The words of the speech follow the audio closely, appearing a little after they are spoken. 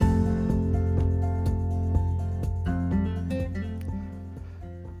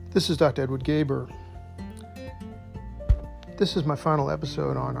This is Dr. Edward Gaber. This is my final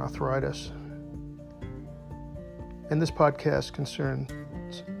episode on arthritis, and this podcast concerns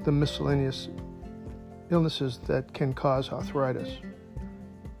the miscellaneous illnesses that can cause arthritis.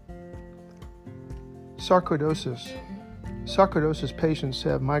 Sarcoidosis. Sarcoidosis patients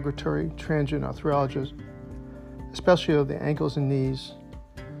have migratory transient arthralgias, especially of the ankles and knees,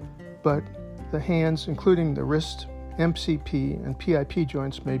 but the hands, including the wrist, MCP, and PIP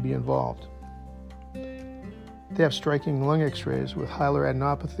joints may be involved. They have striking lung x-rays with hilar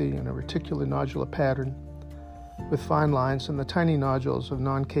adenopathy and a reticular nodular pattern with fine lines and the tiny nodules of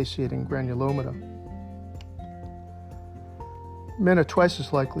non-caseating granulomata. Men are twice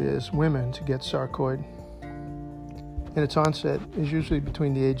as likely as women to get sarcoid, and its onset is usually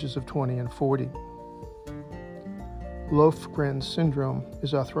between the ages of 20 and 40. Lofgren syndrome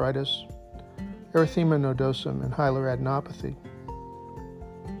is arthritis, erythema nodosum, and hilar adenopathy.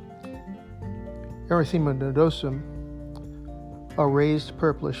 Erythema nodosum are raised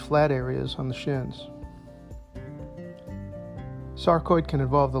purplish flat areas on the shins. Sarcoid can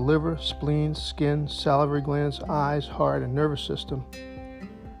involve the liver, spleen, skin, salivary glands, eyes, heart, and nervous system,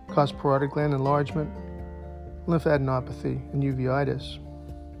 cause parotid gland enlargement, lymphadenopathy, and uveitis.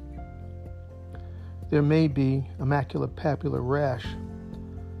 There may be a maculopapular rash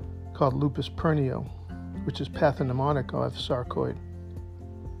called lupus pernio, which is pathognomonic of sarcoid.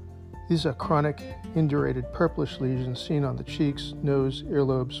 These are chronic, indurated purplish lesions seen on the cheeks, nose,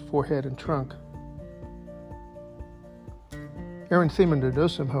 earlobes, forehead, and trunk. Erythema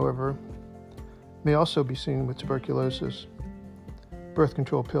nodosum, however, may also be seen with tuberculosis, birth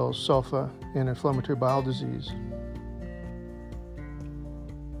control pills, sulfa, and inflammatory bowel disease.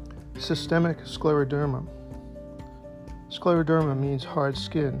 Systemic scleroderma. Scleroderma means hard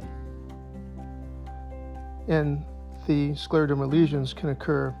skin, and the scleroderma lesions can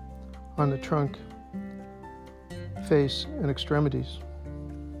occur on the trunk, face, and extremities.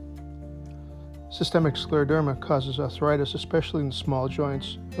 Systemic scleroderma causes arthritis, especially in the small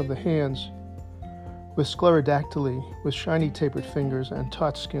joints of the hands, with sclerodactyly, with shiny tapered fingers and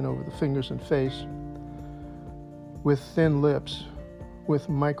taut skin over the fingers and face, with thin lips, with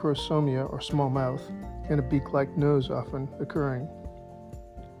microsomia or small mouth, and a beak-like nose often occurring.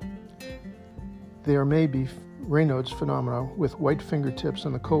 There may be Raynaud's phenomena with white fingertips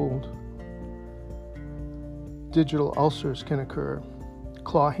in the cold. Digital ulcers can occur.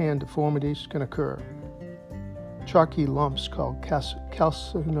 Claw-hand deformities can occur. Chalky lumps called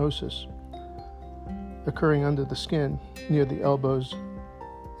calcinosis occurring under the skin near the elbows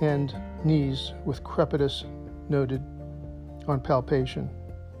and knees with crepitus noted on palpation.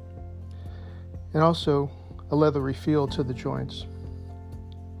 And also a leathery feel to the joints.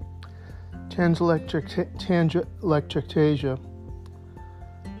 Telangiectasia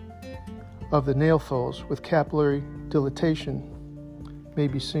of the nail folds with capillary dilatation may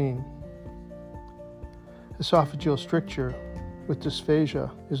be seen. Esophageal stricture with dysphagia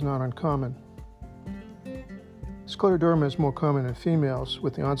is not uncommon. Scleroderma is more common in females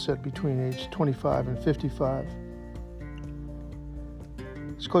with the onset between age 25 and 55.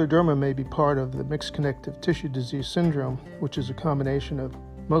 Scleroderma may be part of the mixed connective tissue disease syndrome, which is a combination of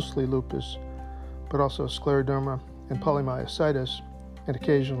mostly lupus, but also scleroderma and polymyositis, and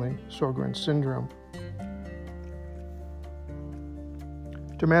occasionally Sjögren's syndrome.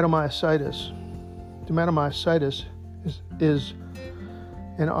 Dermatomyositis. Dermatomyositis is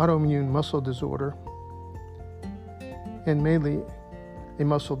an autoimmune muscle disorder and mainly a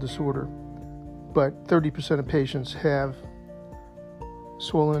muscle disorder, but 30% of patients have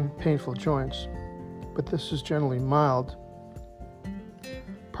swollen, painful joints, but this is generally mild.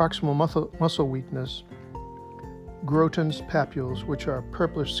 Proximal muscle weakness, Groton's papules, which are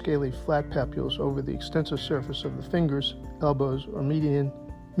purplish, scaly, flat papules over the extensive surface of the fingers, elbows, or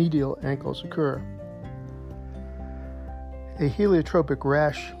medial ankles occur. A heliotropic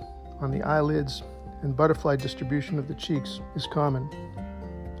rash on the eyelids and butterfly distribution of the cheeks is common.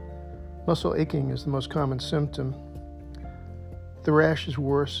 Muscle aching is the most common symptom. The rash is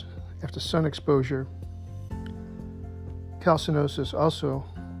worse after sun exposure. Calcinosis also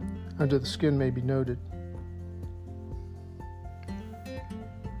under the skin may be noted.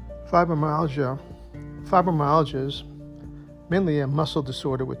 Fibromyalgia. Fibromyalgia is mainly a muscle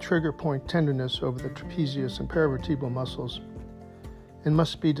disorder with trigger point tenderness over the trapezius and paravertebral muscles and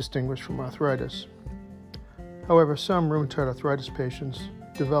must be distinguished from arthritis. However, some rheumatoid arthritis patients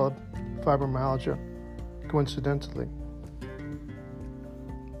develop fibromyalgia coincidentally.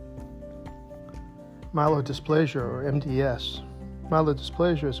 Myelodysplasia, or MDS.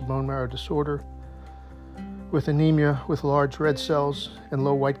 Myelodysplasia is a bone marrow disorder with anemia with large red cells and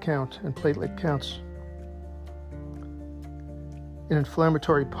low white count and platelet counts. An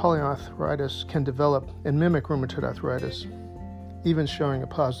inflammatory polyarthritis can develop and mimic rheumatoid arthritis, even showing a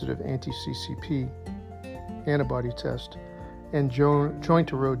positive anti-CCP antibody test and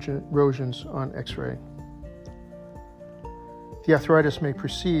joint erosions on X-ray. The arthritis may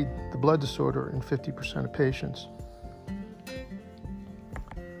precede the blood disorder in 50% of patients.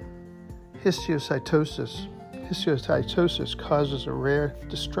 Histiocytosis. Histiocytosis causes a rare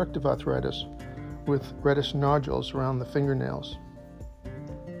destructive arthritis with reddish nodules around the fingernails.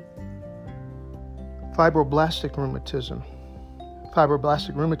 Fibroblastic rheumatism.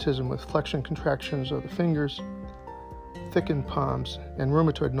 Fibroblastic rheumatism with flexion contractions of the fingers, thickened palms, and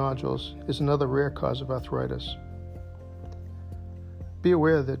rheumatoid nodules is another rare cause of arthritis. Be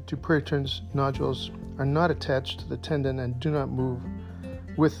aware that Dupuytren's nodules are not attached to the tendon and do not move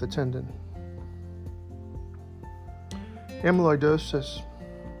with the tendon. Amyloidosis.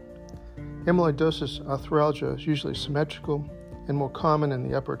 Amyloidosis arthralgia is usually symmetrical and more common in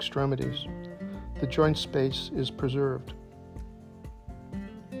the upper extremities. The joint space is preserved.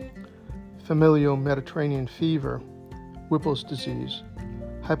 Familial Mediterranean fever, Whipple's disease,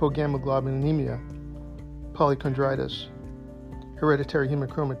 hypogammaglobulinemia, polychondritis, hereditary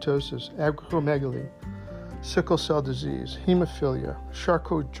hemochromatosis, acromegaly, sickle cell disease, hemophilia,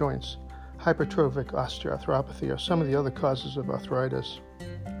 Charcot joints, hypertrophic osteoarthropathy are some of the other causes of arthritis.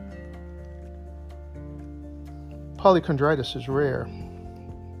 Polychondritis is rare.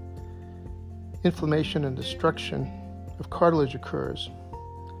 Inflammation and destruction of cartilage occurs.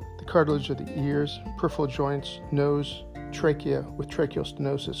 The cartilage of the ears, peripheral joints, nose, trachea with tracheal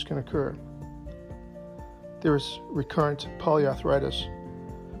stenosis can occur. There is recurrent polyarthritis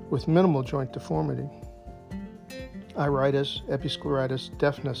with minimal joint deformity. Iritis, episcleritis,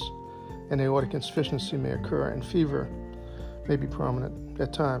 deafness, and aortic insufficiency may occur, and fever may be prominent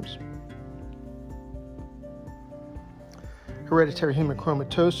at times. Hereditary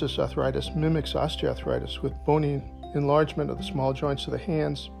hemochromatosis arthritis mimics osteoarthritis with bony enlargement of the small joints of the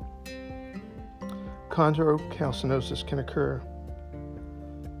hands. Chondrocalcinosis can occur.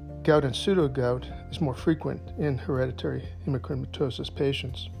 Gout and pseudogout is more frequent in hereditary hemochromatosis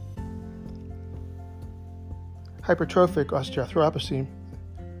patients. Hypertrophic osteoarthropathy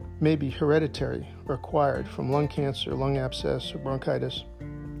may be hereditary or acquired from lung cancer, lung abscess, or bronchitis,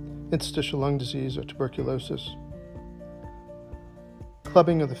 interstitial lung disease, or tuberculosis.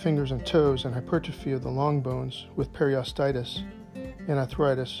 Clubbing of the fingers and toes and hypertrophy of the long bones with periostitis and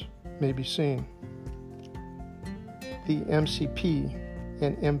arthritis may be seen. The MCP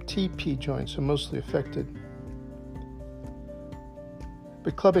and MTP joints are mostly affected,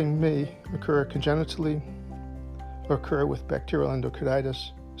 but clubbing may occur congenitally or occur with bacterial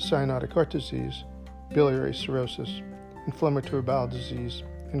endocarditis, cyanotic heart disease, biliary cirrhosis, inflammatory bowel disease,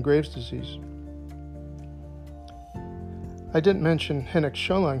 and Graves' disease. I didn't mention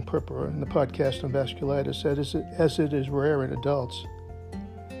Hennig-Schönlein purpura in the podcast on vasculitis as it is rare in adults.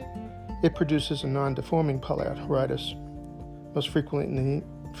 It produces a non-deforming polyarthritis, most frequently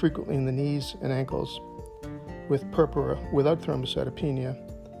in the knees and ankles, with purpura without thrombocytopenia,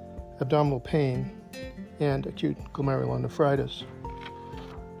 abdominal pain, and acute glomerulonephritis.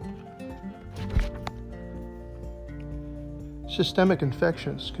 Systemic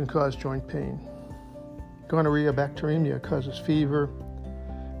infections can cause joint pain. Gonorrhea bacteremia causes fever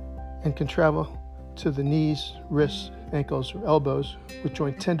and can travel to the knees, wrists, ankles, or elbows with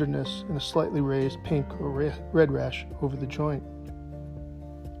joint tenderness and a slightly raised pink or red rash over the joint.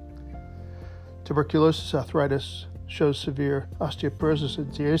 Tuberculosis arthritis shows severe osteoporosis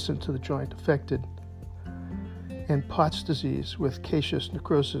adjacent to the joint affected, and Pott's disease with caseous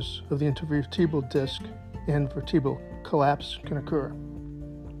necrosis of the intervertebral disc and vertebral collapse can occur.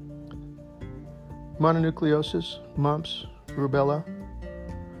 Mononucleosis, mumps, rubella,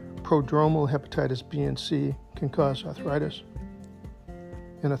 prodromal hepatitis B and C can cause arthritis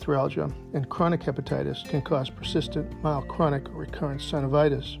and arthralgia, and chronic hepatitis can cause persistent, mild, chronic, or recurrent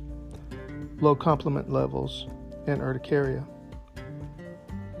synovitis, low complement levels, and urticaria.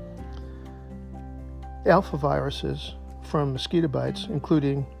 Alpha-viruses from mosquito bites,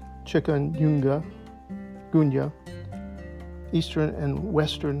 including chikungunya, Eastern and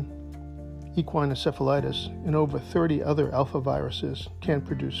Western equine encephalitis, and over 30 other alpha-viruses can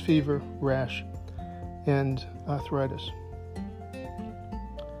produce fever, rash, and arthritis.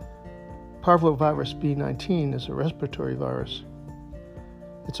 Parvovirus B19 is a respiratory virus.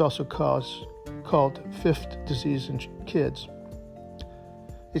 It's also called fifth disease in kids.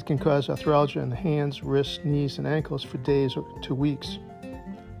 It can cause arthralgia in the hands, wrists, knees, and ankles for days or to weeks.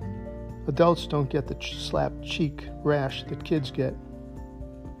 Adults don't get the slap cheek rash that kids get.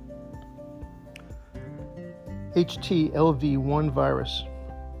 HTLV1 virus.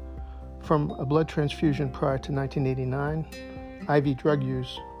 From a blood transfusion prior to 1989, IV drug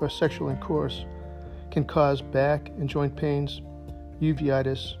use, or sexual intercourse can cause back and joint pains,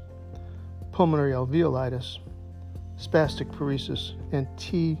 uveitis, pulmonary alveolitis, spastic paresis, and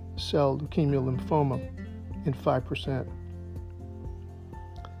T-cell leukemia lymphoma in 5%.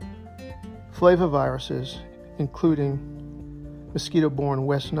 Flaviviruses, including mosquito-borne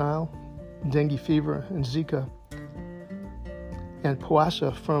West Nile, dengue fever, and Zika, and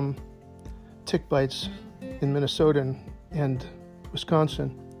Powassan from tick bites in Minnesota and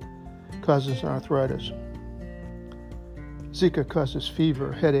Wisconsin, causes arthritis. Zika causes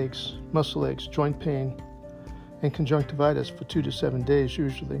fever, headaches, muscle aches, joint pain, and conjunctivitis for 2 to 7 days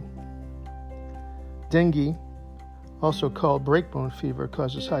usually. Dengue, also called breakbone fever,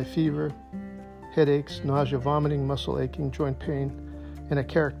 causes high fever, headaches, nausea, vomiting, muscle aching, joint pain, and a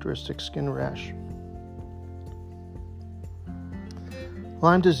characteristic skin rash.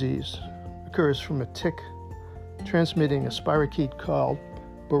 Lyme disease occurs from a tick transmitting a spirochete called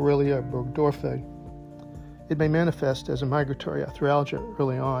Borrelia burgdorferi. It may manifest as a migratory arthralgia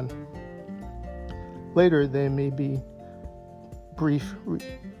early on. Later, they may be brief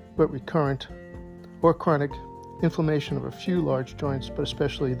but recurrent or chronic inflammation of a few large joints, but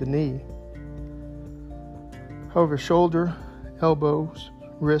especially the knee. However, shoulder, elbows,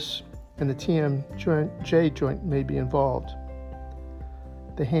 wrists, and the TMJ joint may be involved.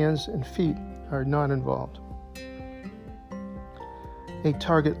 The hands and feet are not involved. A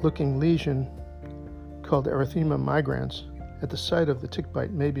target-looking lesion called erythema migrans at the site of the tick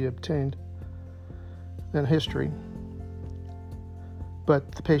bite may be obtained in history,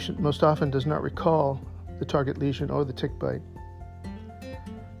 but the patient most often does not recall the target lesion or the tick bite.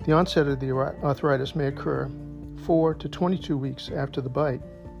 The onset of the arthritis may occur 4 to 22 weeks after the bite.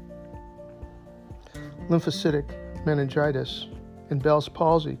 Lymphocytic meningitis and Bell's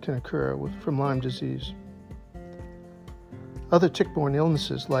palsy can occur from Lyme disease. Other tick-borne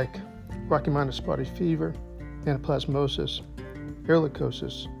illnesses like Rocky-Mountain spotted fever, anaplasmosis,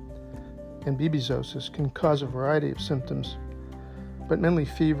 ehrlichiosis, and babesiosis can cause a variety of symptoms, but mainly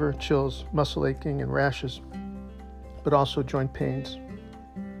fever, chills, muscle aching, and rashes, but also joint pains.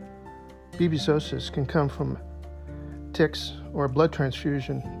 Babesiosis can come from ticks or a blood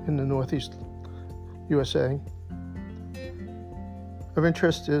transfusion in the Northeast USA. Of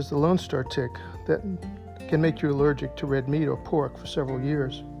interest is the Lone Star tick that can make you allergic to red meat or pork for several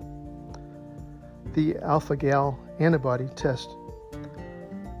years. The alpha-gal antibody test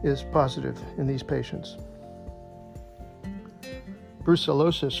is positive in these patients.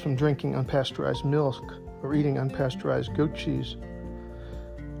 Brucellosis from drinking unpasteurized milk or eating unpasteurized goat cheese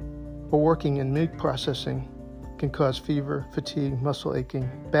or working in meat processing can cause fever, fatigue, muscle aching,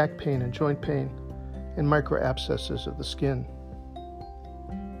 back pain and joint pain, and microabscesses of the skin.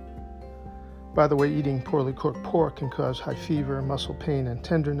 By the way, eating poorly cooked pork can cause high fever, muscle pain, and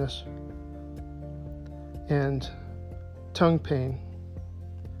tenderness, and tongue pain,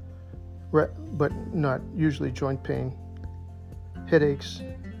 but not usually joint pain, headaches,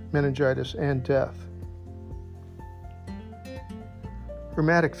 meningitis, and death.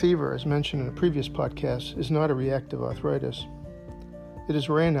 Rheumatic fever, as mentioned in a previous podcast, is not a reactive arthritis. It is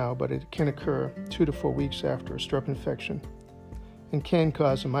rare now, but it can occur 2 to 4 weeks after a strep infection and can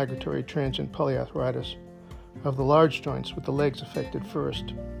cause a migratory transient polyarthritis of the large joints with the legs affected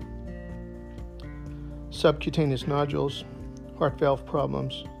first. Subcutaneous nodules, heart valve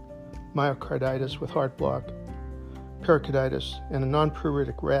problems, myocarditis with heart block, pericarditis, and a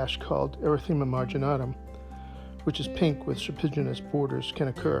non-pruritic rash called erythema marginatum, which is pink with serpiginous borders, can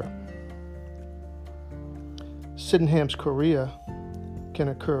occur. Sydenham's chorea can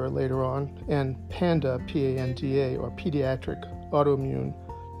occur later on, and PANDA, P-A-N-D-A, or pediatric autoimmune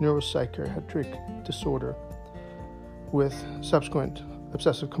neuropsychiatric disorder with subsequent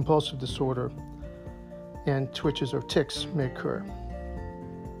obsessive-compulsive disorder and twitches or tics may occur.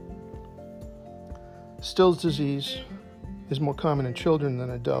 Still's disease is more common in children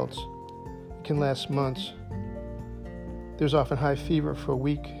than adults. It can last months. There's often high fever for a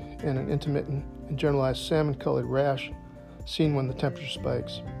week and an intermittent and generalized salmon-colored rash seen when the temperature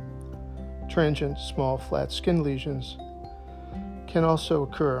spikes. Transient, small, flat skin lesions can also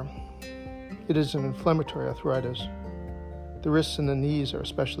occur. It is an inflammatory arthritis. The wrists and the knees are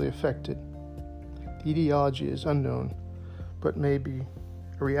especially affected. The etiology is unknown, but may be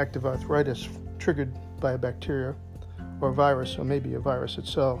a reactive arthritis triggered by a bacteria or virus, or maybe a virus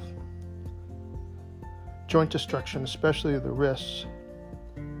itself. Joint destruction, especially of the wrists,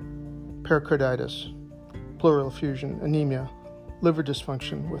 pericarditis, pleural effusion, anemia, liver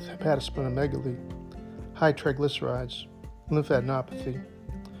dysfunction with hepatosplenomegaly, high triglycerides, lymphadenopathy,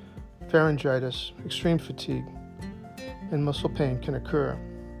 pharyngitis, extreme fatigue, and muscle pain can occur.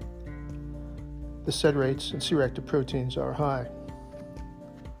 The SED rates and C-reactive proteins are high.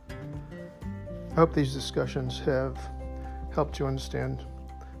 I hope these discussions have helped you understand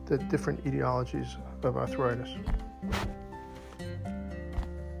the different etiologies of arthritis.